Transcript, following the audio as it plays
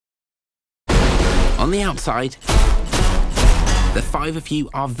On the outside, the 5 of you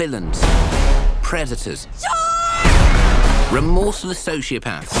are villains, predators, remorseless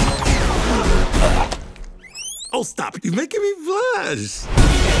sociopaths. Oh, stop it. You're making me blush.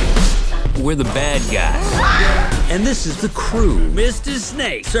 We're the bad guys. And this is the crew. Mr.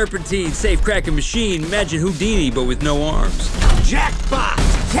 Snake, Serpentine, Safe Cracking Machine, imagine Houdini, but with no arms. Jackpot!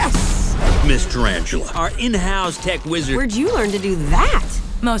 Yes! Miss Tarantula, our in-house tech wizard. Where'd you learn to do that?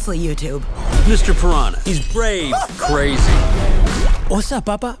 Mostly YouTube. Mr. Piranha, he's brave, crazy. What's up,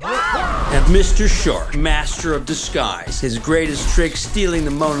 Papa? And Mr. Shark, master of disguise. His greatest trick, stealing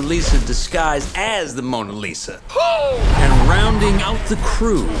the Mona Lisa disguised as the Mona Lisa. And rounding out the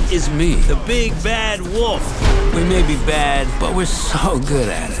crew is me, the big bad wolf. We may be bad, but we're so good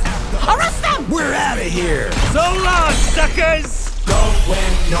at it. Arrest them! We're out of here. So long, suckers! Don't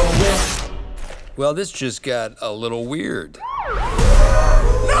win, no win. Well, this just got a little weird.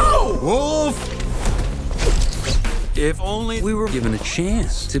 No! Wolf! If only we were given a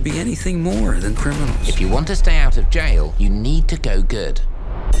chance to be anything more than criminals. If you want to stay out of jail, you need to go good.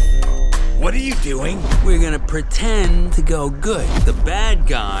 What are you doing? We're gonna pretend to go good. The bad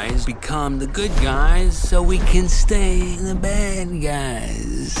guys become the good guys so we can stay the bad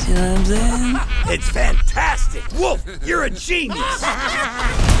guys. You know what I'm saying? It's fantastic. Wolf, you're a genius.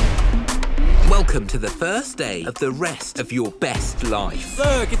 Welcome to the first day of the rest of your best life.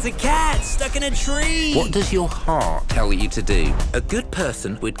 Look, it's a cat stuck in a tree. What does your heart tell you to do? A good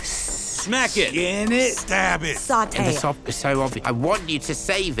person would Smack it. Skin it. Stab it. Saute and the it. soft is so obvious. I want you to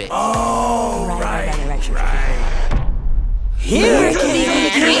save it. Oh, Right. Here.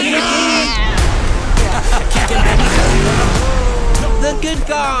 The good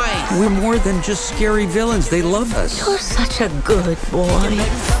guy. We're more than just scary villains. They love us. You're such a good boy.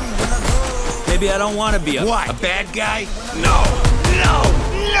 Maybe I don't want to be What? A bad guy? No. No.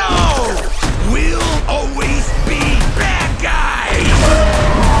 No. We'll always be bad guys.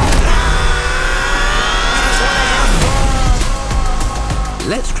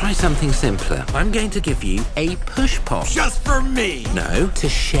 Let's try something simpler. I'm going to give you a push pop. Just for me. No, to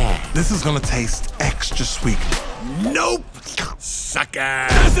share. This is gonna taste extra sweet. Nope. Sucker.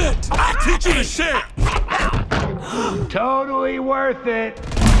 Is it? I teach you to share. Totally worth it.